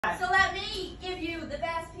the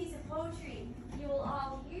best piece of poetry you will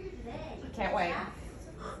all hear today. Can't wait.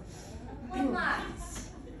 Wilmot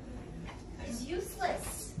is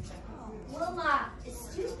useless. Wilmot is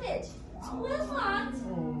stupid. Wilmot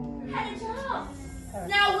had a job.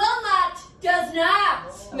 Now Wilmot does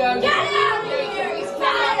not. No, Get out of here! He's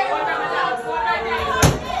fired!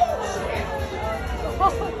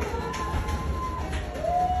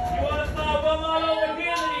 You want to start Wilmot over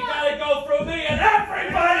here, then you gotta go through me and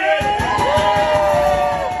everybody!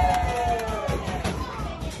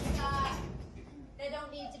 There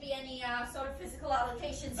don't need to be any sort of physical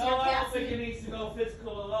allocations No, here, I don't Cassie. think it needs to go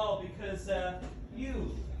physical at all because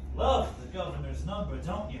you love the governor's number,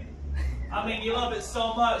 don't you? I mean, you love it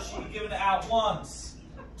so much you're giving it out once,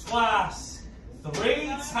 twice, 3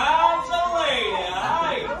 times a lady,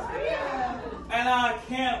 alright? And I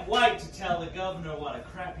can't wait to tell the governor what a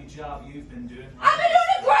crappy job you've been doing. I've been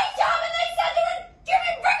doing a great job and they said they would give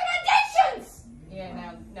me recommendations!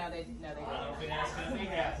 Yeah, now they I don't think that's going to be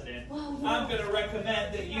happening. I'm going to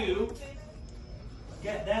recommend that you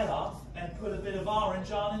get that off and put a bit of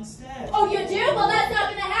orange on instead. Oh, you do? Well, that's not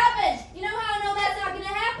going to happen. You know how I know that's not going to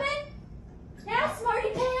happen? Now,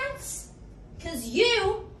 smarty pants. Because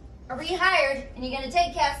you are rehired and you're going to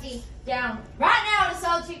take Cassie down right now to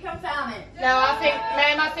solitary confinement. No,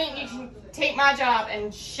 ma'am, I think you can take my job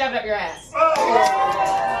and shove it up your ass. Oh.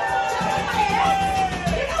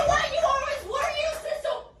 You know what? You always were useless,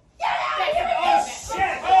 so get out of here! Oh,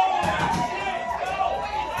 shit! Let's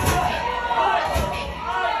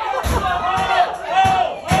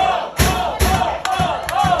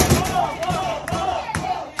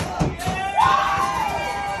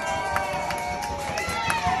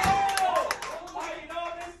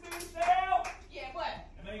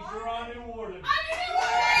go to